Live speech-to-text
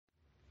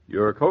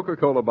Your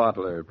Coca-Cola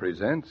bottler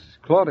presents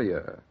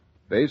Claudia,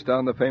 based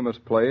on the famous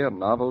play and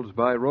novels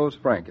by Rose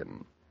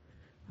Franken.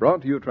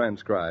 Brought to you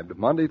transcribed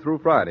Monday through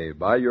Friday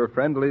by your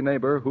friendly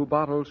neighbor who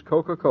bottles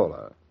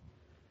Coca-Cola.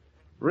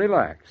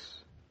 Relax,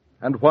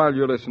 and while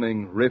you're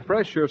listening,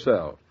 refresh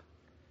yourself.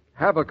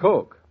 Have a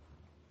Coke.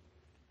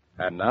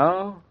 And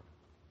now,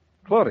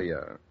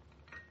 Claudia.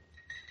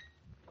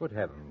 Good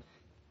heavens.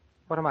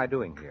 What am I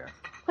doing here?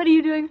 What are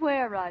you doing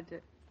where,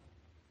 Roger?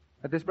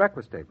 At this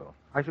breakfast table.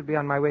 I should be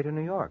on my way to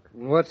New York.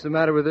 What's the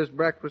matter with this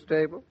breakfast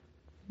table?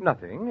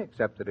 Nothing,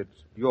 except that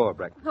it's your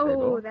breakfast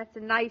table. Oh, that's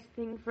a nice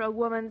thing for a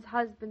woman's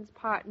husband's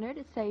partner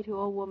to say to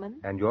a woman.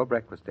 And your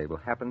breakfast table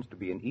happens to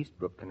be in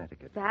Eastbrook,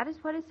 Connecticut. That is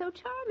what is so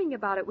charming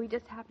about it. We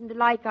just happen to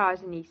like ours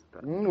in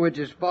Eastbrook. Which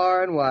is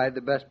far and wide the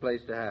best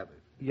place to have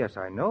it. Yes,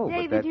 I know,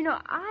 David, but you know,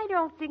 I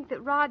don't think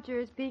that Roger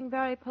is being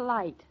very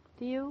polite.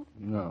 Do you?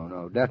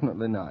 No,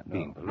 definitely not. No.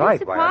 being I'm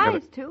polite, why, I never...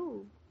 surprised,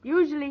 too.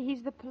 Usually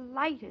he's the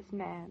politest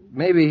man.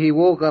 Maybe he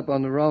woke up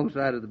on the wrong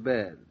side of the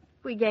bed.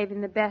 We gave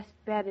him the best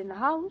bed in the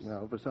house.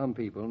 Well, for some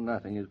people,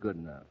 nothing is good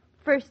enough.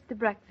 First, the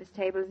breakfast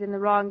table is in the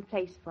wrong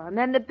place for him.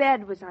 Then the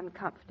bed was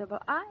uncomfortable.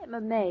 I am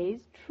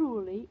amazed,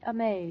 truly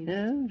amazed.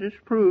 Yeah, just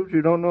proves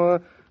you don't know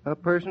a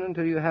person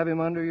until you have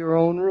him under your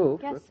own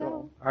roof. Guess That's so.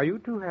 all. Are you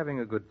two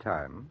having a good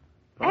time?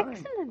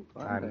 Excellent.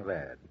 I'm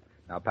glad.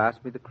 Now pass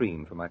me the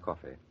cream for my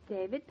coffee.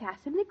 David, pass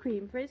him the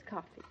cream for his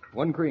coffee.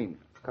 One cream.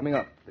 Coming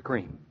up, the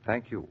cream.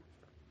 Thank you.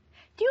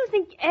 Do you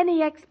think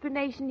any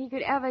explanation he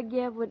could ever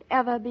give would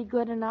ever be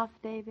good enough,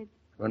 David?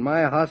 When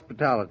my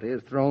hospitality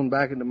is thrown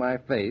back into my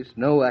face,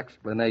 no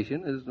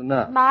explanation is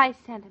enough. My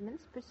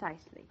sentiments,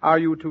 precisely. Are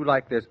you two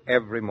like this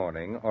every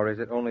morning, or is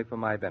it only for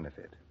my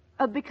benefit?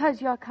 Because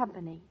you're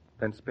company.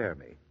 Then spare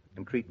me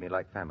and treat me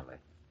like family.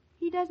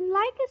 He doesn't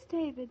like us,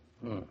 David.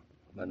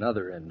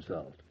 Another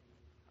insult.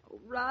 Oh,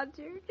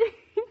 Roger.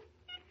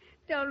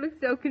 Don't look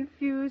so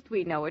confused.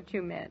 We know what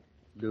you meant.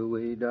 Do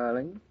we,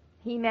 darling?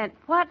 He meant,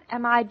 what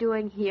am I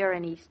doing here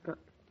in Eastbrook?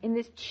 In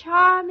this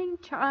charming,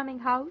 charming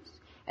house?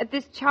 At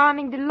this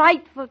charming,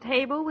 delightful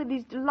table with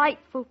these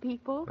delightful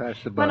people? Pass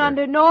the When butter.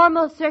 under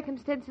normal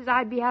circumstances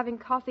I'd be having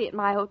coffee at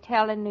my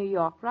hotel in New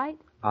York, right?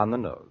 On the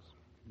nose.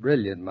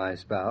 Brilliant, my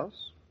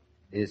spouse.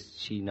 Is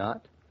she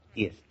not?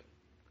 Yes.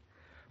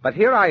 But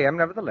here I am,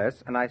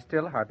 nevertheless, and I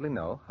still hardly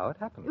know how it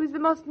happened. It was the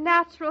most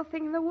natural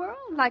thing in the world,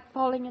 like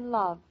falling in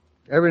love.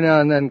 Every now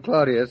and then,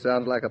 Claudia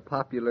sounds like a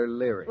popular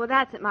lyric. Well,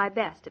 that's at my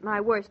best. At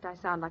my worst, I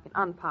sound like an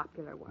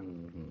unpopular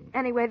one.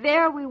 Anyway,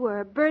 there we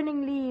were,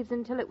 burning leaves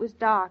until it was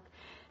dark.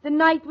 The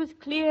night was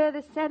clear,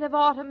 the scent of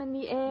autumn in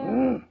the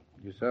air.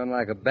 You sound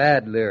like a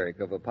bad lyric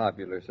of a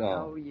popular Oh,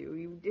 song.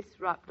 you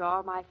disrupt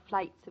all my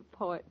flights of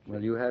poetry.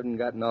 Well, you haven't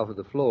gotten off of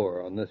the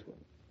floor on this one.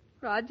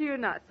 Roger, you're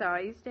not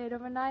sorry you stayed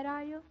overnight,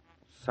 are you?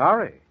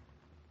 Sorry?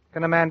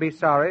 Can a man be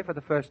sorry for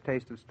the first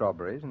taste of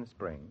strawberries in the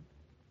spring?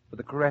 For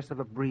the caress of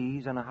a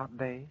breeze on a hot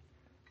day?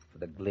 For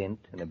the glint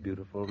in a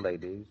beautiful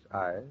lady's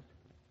eyes?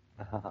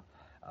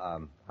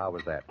 How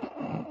was that?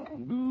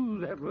 Ooh,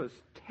 that was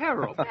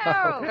terrible.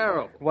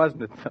 Terrible.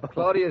 Wasn't it so?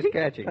 Claudia's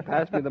catching.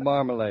 Pass me the You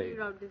marmalade.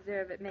 don't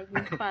deserve it,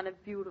 making fun of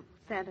beautiful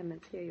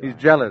sentiments. Here you He's are.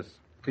 jealous.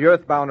 The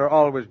earthbound are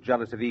always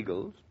jealous of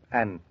eagles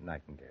and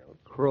nightingales.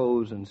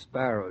 Crows and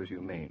sparrows, you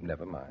mean.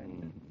 Never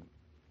mind.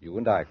 You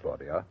and I,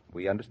 Claudia,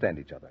 we understand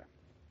each other.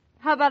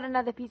 How about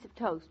another piece of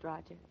toast,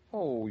 Roger?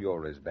 Oh,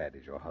 you're as bad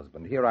as your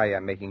husband. Here I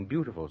am making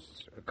beautiful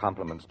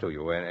compliments to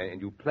you, and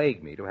you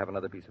plague me to have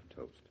another piece of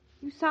toast.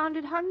 You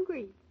sounded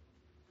hungry.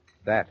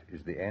 That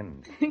is the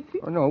end.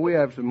 Oh, no, we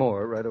have some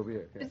more right over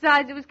here. Yeah.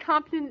 Besides, it was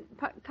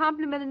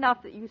compliment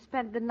enough that you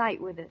spent the night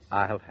with us.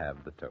 I'll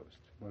have the toast.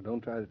 Well,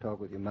 don't try to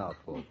talk with your mouth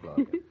full,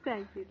 Claudia.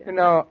 Thank you, You darling.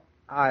 know,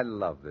 I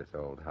love this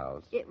old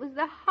house. It was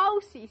the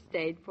house he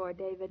stayed for,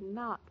 David,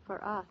 not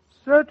for us.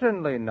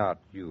 Certainly not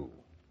you,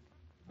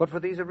 but for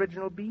these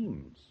original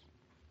beams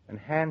and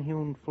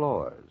hand-hewn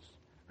floors,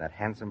 that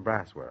handsome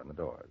brassware on the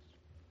doors.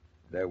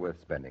 They're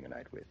worth spending a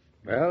night with.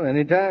 Well,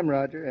 anytime,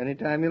 Roger.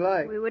 Anytime you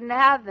like. We wouldn't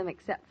have them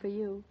except for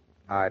you.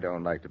 I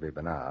don't like to be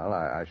banal.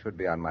 I should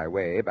be on my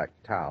way back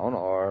to town,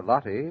 or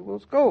Lottie will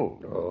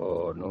scold.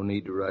 Oh, no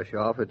need to rush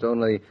off. It's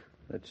only,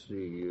 let's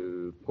see,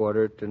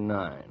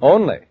 8:45.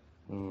 Only.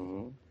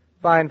 Mm-hmm.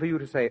 Fine for you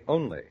to say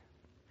only.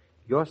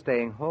 You're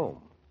staying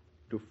home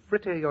to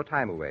fritter your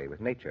time away with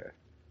nature.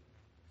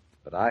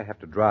 But I have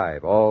to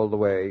drive all the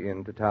way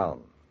into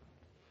town.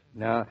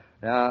 Now,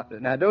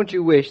 don't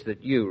you wish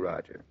that you,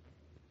 Roger,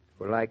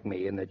 were like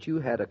me and that you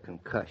had a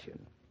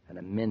concussion and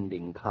a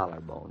mending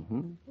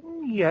collarbone,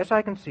 Yes,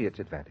 I can see its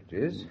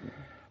advantages.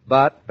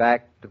 But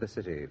back to the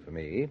city for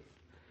me.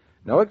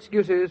 No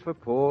excuses for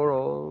poor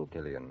old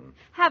Killian.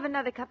 Have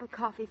another cup of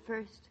coffee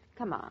first.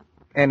 Come on.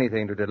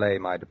 Anything to delay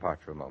my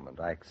departure a moment.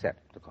 I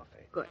accept the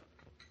coffee. Good.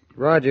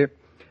 Roger,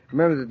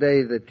 remember the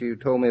day that you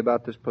told me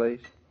about this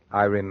place?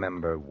 I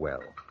remember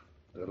well.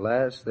 The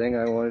last thing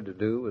I wanted to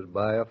do was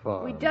buy a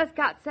farm. We just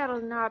got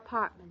settled in our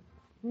apartment.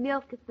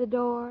 Milk at the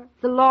door,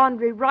 the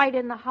laundry right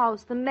in the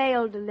house, the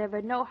mail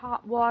delivered, no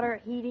hot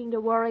water, heating to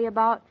worry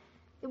about.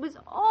 It was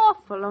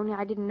awful, only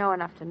I didn't know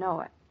enough to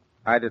know it.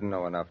 I didn't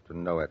know enough to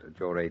know it at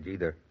your age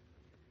either.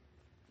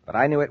 But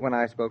I knew it when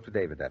I spoke to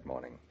David that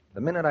morning.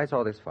 The minute I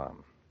saw this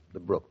farm, the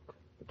brook,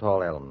 the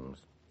tall elms,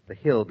 the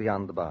hill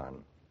beyond the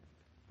barn,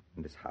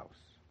 and this house,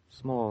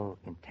 small,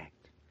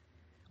 intact,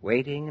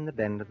 waiting in the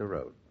bend of the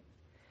road.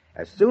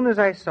 As soon as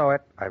I saw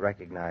it, I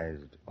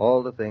recognized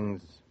all the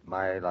things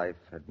my life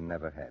had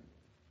never had.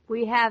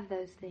 We have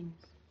those things,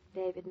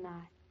 David and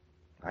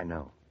I. I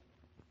know,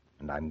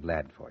 and I'm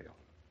glad for you.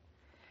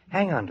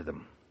 Hang on to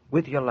them,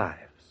 with your lives.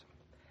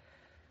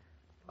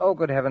 Oh,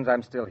 good heavens,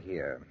 I'm still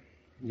here.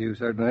 You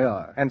certainly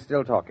are. And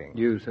still talking.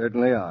 You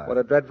certainly are. What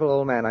a dreadful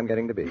old man I'm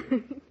getting to be.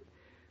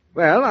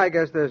 Well, I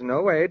guess there's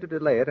no way to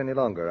delay it any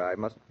longer. I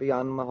must be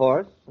on my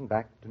horse and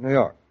back to New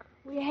York.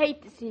 We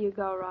hate to see you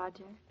go,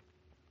 Roger.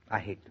 I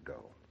hate to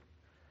go.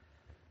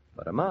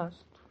 But I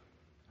must.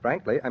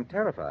 Frankly, I'm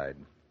terrified.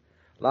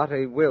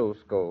 Lottie will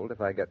scold if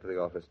I get to the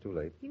office too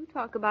late. You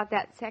talk about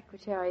that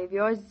secretary of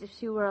yours as if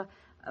she were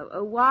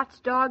a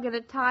watchdog and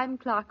a time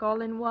clock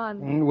all in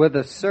one. With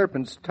a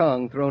serpent's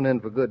tongue thrown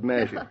in for good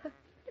measure.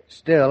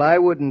 Still, I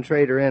wouldn't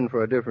trade her in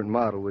for a different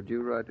model, would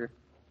you, Roger?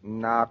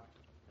 Not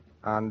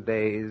on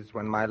days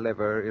when my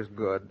liver is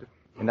good.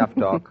 Enough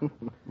talk.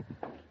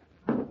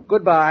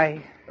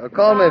 Goodbye.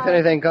 Call me if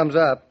anything comes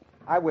up.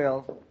 I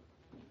will.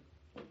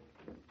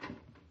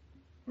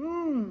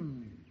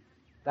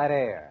 That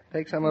air.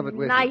 Take some of it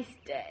with you. Nice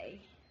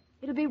day.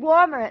 It'll be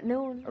warmer at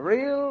noon. A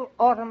real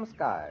autumn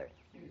sky.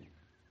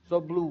 So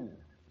blue.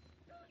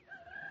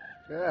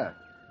 Yeah,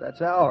 that's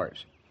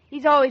ours.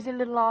 He's always a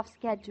little off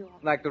schedule.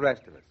 Like the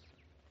rest of us.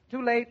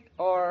 Too late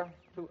or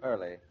too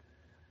early.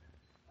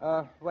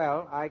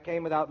 Well, I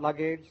came without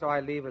luggage, so I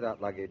leave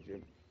without luggage.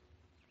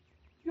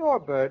 Your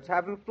birds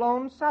haven't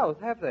flown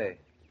south, have they?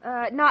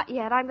 Not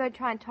yet. I'm going to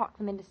try and talk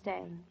them into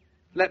staying.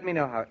 Let me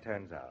know how it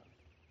turns out.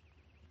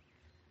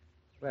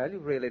 Well,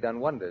 you've really done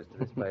wonders to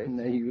this place.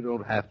 No, you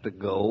don't have to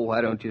go. Why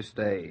don't you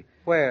stay?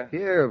 Where?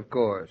 Here, of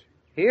course.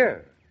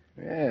 Here?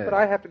 Yeah. But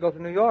I have to go to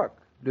New York.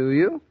 Do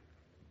you?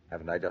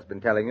 Haven't I just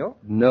been telling you?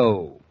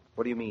 No.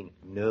 What do you mean,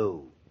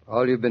 no?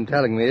 All you've been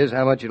telling me is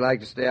how much you'd like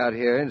to stay out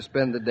here and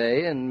spend the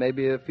day and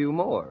maybe a few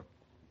more.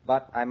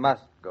 But I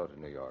must go to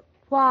New York.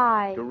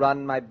 Why? To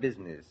run my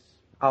business.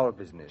 Our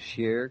business.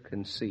 Sheer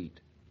conceit.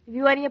 Have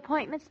you any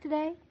appointments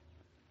today?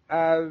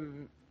 A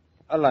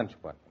lunch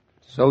appointment.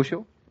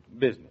 Social?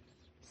 Business.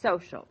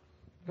 Social.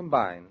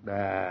 Combined.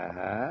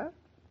 Uh-huh.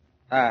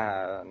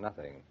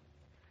 Nothing.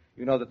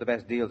 You know that the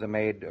best deals are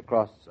made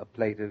across a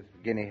plate of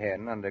guinea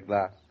hen under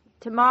glass.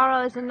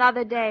 Tomorrow is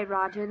another day,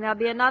 Roger, and there'll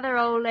be another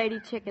old lady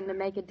chicken to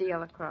make a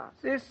deal across.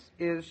 This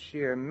is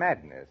sheer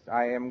madness.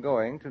 I am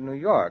going to New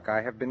York.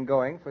 I have been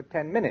going for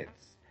 10 minutes.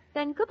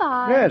 Then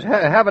goodbye. Yes,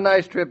 have a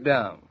nice trip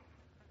down.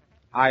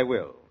 I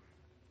will.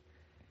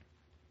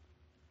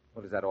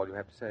 Well, is that all you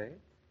have to say?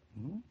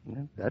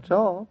 That's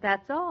all.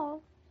 That's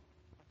all.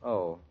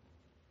 Oh.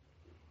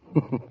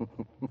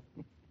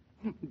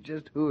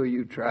 Just who are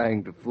you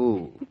trying to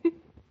fool?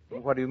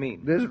 What do you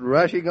mean? This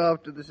rushing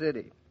off to the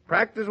city.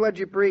 Practice what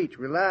you preach.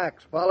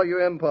 Relax. Follow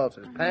your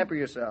impulses. Pamper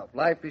yourself.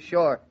 Life is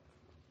short.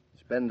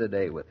 Spend the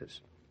day with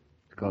us.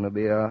 It's going to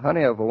be a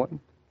honey of a one.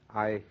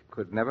 I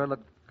could never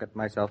look at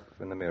myself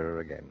in the mirror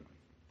again.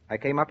 I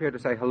came up here to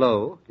say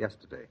hello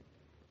yesterday.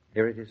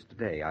 Here it is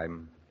today.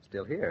 I'm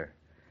still here.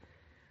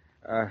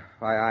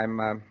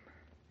 I'm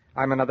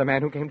another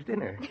man who came to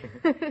dinner.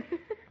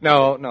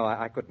 No,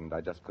 I couldn't.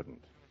 I just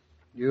couldn't.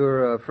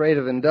 You're afraid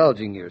of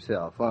indulging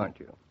yourself, aren't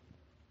you?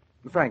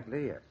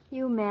 Frankly, yes.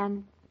 You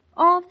men.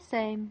 All the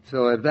same.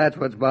 So if that's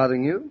what's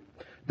bothering you,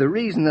 the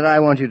reason that I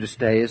want you to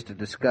stay is to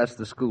discuss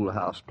the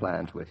schoolhouse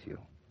plans with you.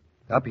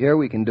 Up here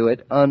we can do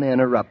it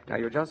uninterrupted. Now,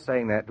 you're just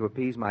saying that to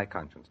appease my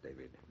conscience,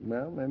 David.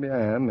 Well, maybe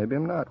I am, maybe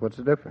I'm not. What's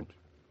the difference?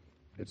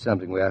 It's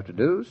something we have to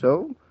do,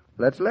 so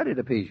let's let it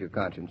appease your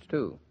conscience,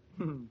 too.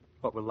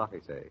 What will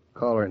Lottie say?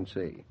 Call her and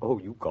see. Oh,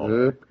 you call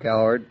her.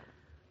 Coward.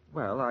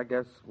 Well, I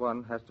guess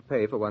one has to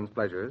pay for one's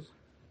pleasures.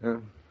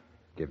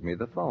 Give me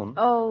the phone.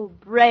 Oh,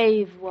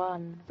 brave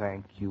one.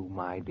 Thank you,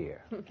 my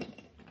dear.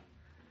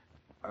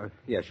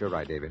 Yes, you're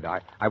right, David.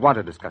 I want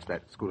to discuss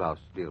that schoolhouse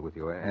deal with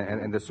you.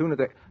 And the sooner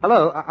the...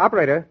 Hello,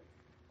 operator.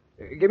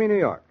 Give me New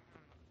York.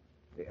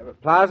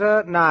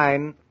 Plaza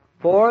 9,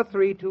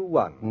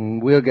 4321.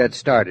 We'll get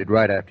started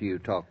right after you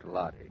talk to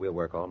Lottie. We'll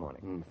work all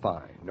morning.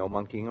 Fine. No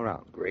monkeying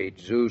around. Great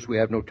Zeus, we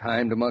have no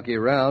time to monkey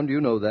around.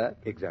 You know that.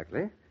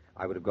 Exactly.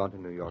 I would have gone to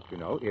New York, you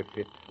know, if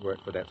it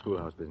weren't for that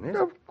schoolhouse business.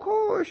 Of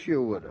course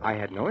you would have. I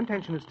had no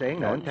intention of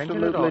staying, no intention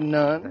at all. Absolutely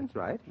none. That's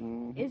right.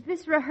 Is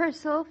this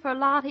rehearsal for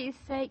Lottie's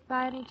sake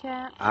by any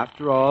chance?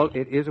 After all,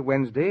 it is a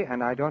Wednesday,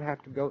 and I don't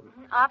have to go...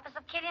 Office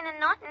of Killian and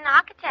Norton,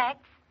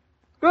 architects.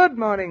 Good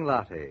morning,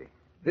 Lottie.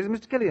 This is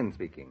Mr. Killian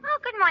speaking. Oh,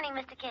 good morning,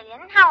 Mr.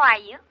 Killian. How are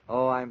you?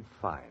 Oh, I'm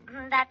fine.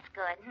 That's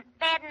good.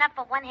 Bad enough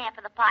for one half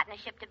of the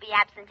partnership to be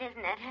absent,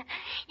 isn't it?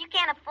 You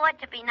can't afford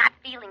to be not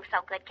feeling so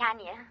good, can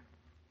you?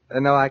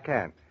 No, I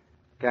can't.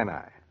 Can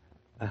I?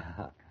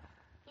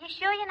 You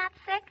sure you're not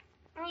sick?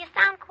 You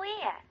sound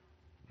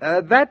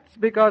queer. That's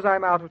because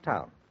I'm out of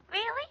town.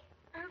 Really?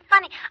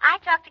 funny. I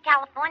talked to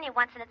California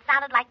once, and it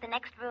sounded like the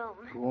next room.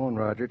 Go on,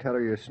 Roger. Tell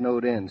her you're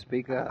snowed in.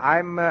 Speak up.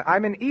 I'm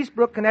in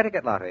Eastbrook,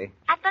 Connecticut, Lottie.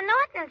 At the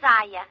Nortons,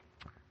 are you?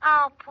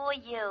 Oh, poor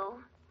you.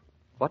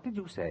 What did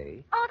you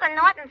say? Oh, the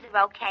Nortons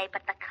are okay,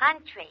 but the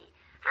country.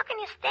 How can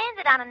you stand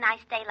it on a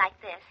nice day like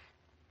this?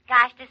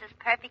 Gosh, this is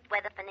perfect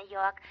weather for New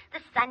York. The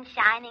sun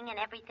shining and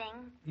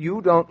everything.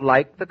 You don't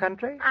like the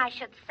country? I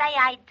should say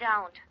I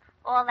don't.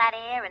 All that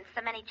air and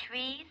so many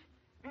trees.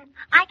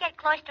 I get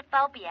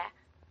claustrophobia.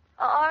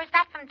 Or is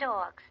that from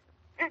dogs?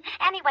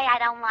 Anyway, I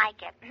don't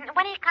like it.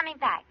 When are you coming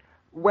back?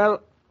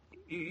 Well,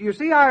 you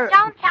see,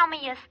 Don't tell me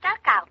you're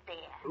stuck out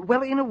there.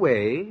 Well, in a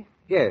way,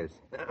 yes.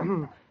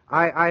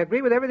 I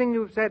agree with everything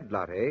you've said,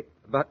 Lottie,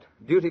 but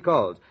duty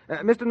calls.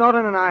 Mr.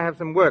 Norton and I have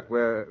some work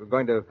we're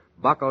going to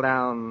buckle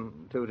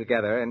down to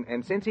together,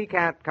 and since he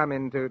can't come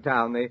into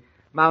town, the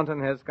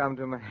mountain has come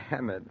to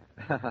Mohammed.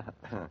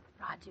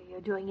 Roger,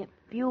 you're doing it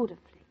beautifully.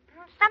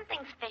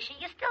 Something's fishy.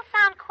 You still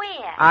sound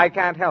queer. I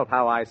can't help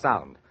how I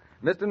sound.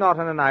 Mr.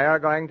 Norton and I are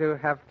going to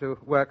have to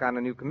work on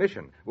a new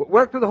commission.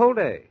 Work through the whole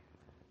day.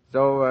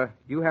 So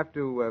you have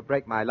to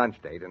break my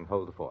lunch date and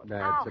hold the fort.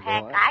 Heck,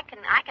 I can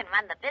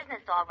run the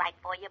business all right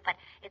for you, but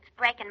it's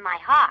breaking my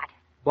heart.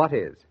 What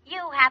is?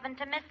 You having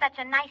to miss such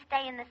a nice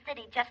day in the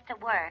city just to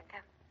work.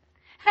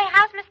 Say,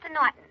 how's Mr.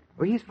 Norton?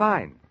 Well, he's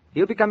fine.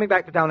 He'll be coming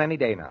back to town any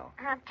day now.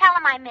 Tell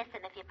him I miss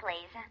him, if you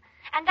please.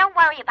 And don't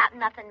worry about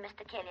nothing,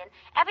 Mr. Killian.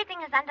 Everything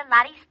is under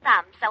Lottie's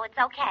thumb, so it's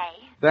okay.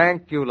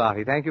 Thank you,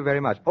 Lottie. Thank you very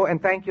much. Oh,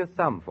 and thank your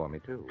thumb for me,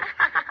 too.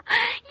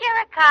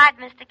 You're a card,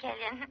 Mr.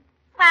 Killian.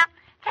 Well,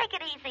 take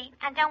it easy,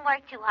 and don't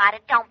work too hard.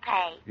 It don't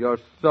pay. You're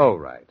so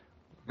right.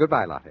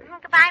 Goodbye, Lottie.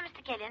 Goodbye,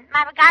 Mr. Killian.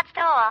 My regards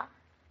to all.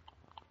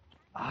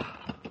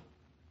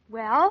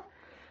 Well,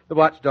 The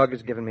watchdog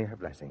has given me her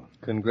blessing.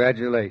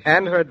 Congratulations.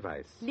 And her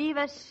advice. leave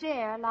us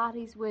share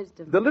Lottie's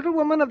wisdom. The little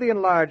woman of the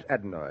enlarged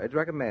adenoids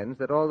recommends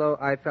that although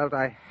I felt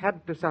I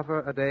had to suffer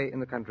a day in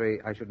the country,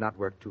 I should not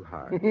work too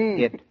hard.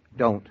 It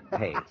don't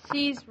pay.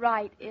 She's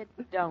right, it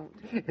don't.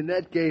 In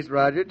that case,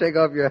 Roger, take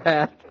off your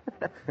hat.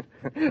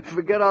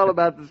 Forget all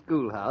about the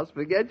schoolhouse.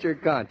 Forget your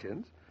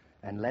conscience.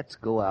 And let's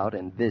go out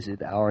and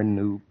visit our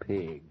new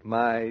pig.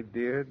 My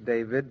dear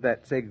David,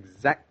 that's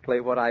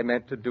exactly what I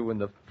meant to do in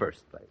the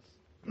first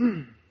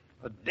place.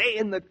 A day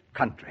in the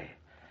country.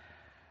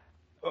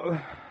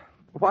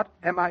 What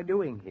am I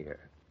doing here?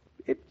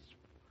 It's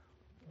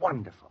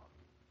wonderful.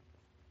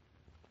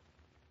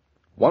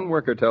 One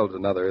worker tells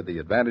another the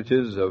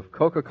advantages of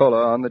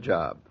Coca-Cola on the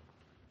job.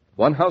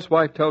 One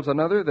housewife tells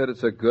another that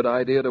it's a good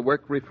idea to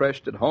work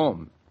refreshed at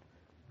home.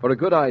 For a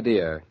good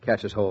idea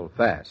catches hold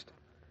fast.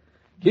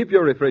 Keep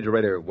your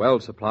refrigerator well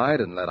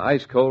supplied and let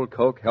ice-cold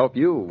Coke help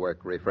you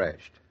work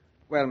refreshed.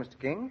 Well, Mr.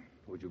 King,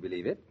 would you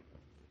believe it?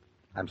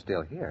 I'm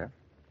still here.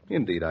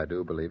 Indeed, I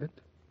do believe it.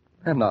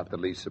 I'm not the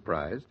least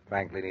surprised.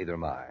 Frankly, neither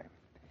am I.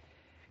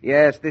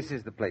 Yes, this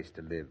is the place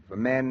to live for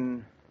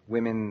men,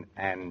 women,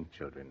 and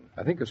children.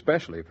 I think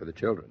especially for the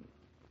children.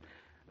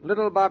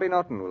 Little Bobby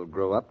Norton will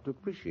grow up to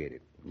appreciate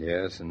it.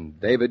 Yes, and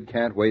David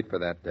can't wait for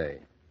that day.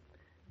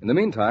 In the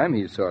meantime,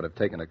 he's sort of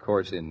taken a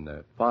course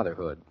in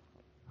fatherhood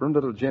from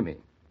little Jimmy.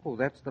 Oh,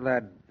 that's the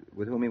lad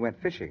with whom he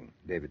went fishing,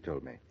 David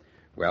told me.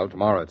 Well,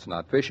 tomorrow it's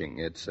not fishing,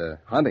 it's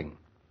hunting.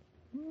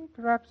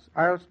 Perhaps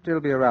I'll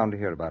still be around to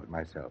hear about it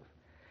myself.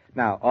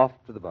 Now, off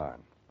to the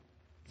barn.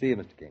 See you,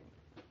 Mr. King.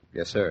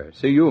 Yes, sir.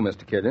 See you,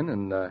 Mr. Killian,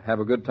 and have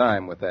a good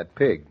time with that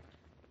pig.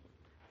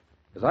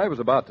 As I was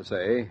about to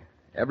say,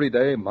 every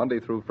day, Monday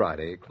through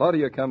Friday,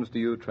 Claudia comes to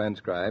you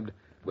transcribed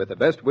with the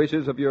best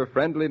wishes of your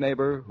friendly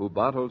neighbor who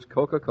bottles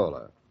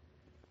Coca-Cola.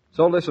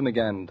 So listen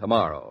again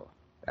tomorrow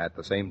at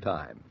the same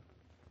time.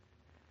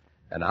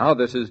 And now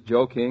this is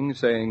Joe King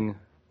saying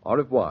au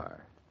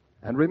revoir.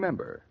 And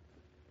remember,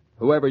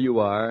 whoever you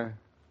are,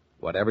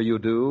 whatever you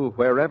do,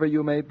 wherever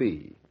you may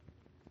be,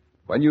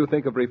 when you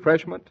think of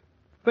refreshment,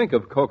 think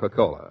of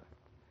Coca-Cola.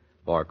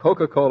 For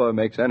Coca-Cola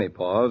makes any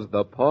pause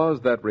the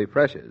pause that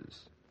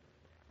refreshes.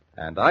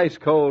 And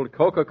ice-cold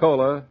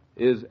Coca-Cola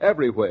is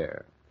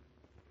everywhere.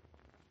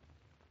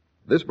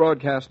 This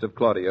broadcast of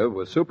Claudia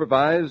was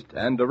supervised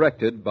and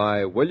directed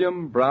by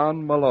William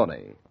Brown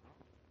Maloney.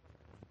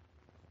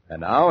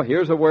 And now,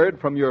 here's a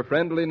word from your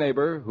friendly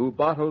neighbor who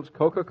bottles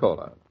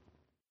Coca-Cola.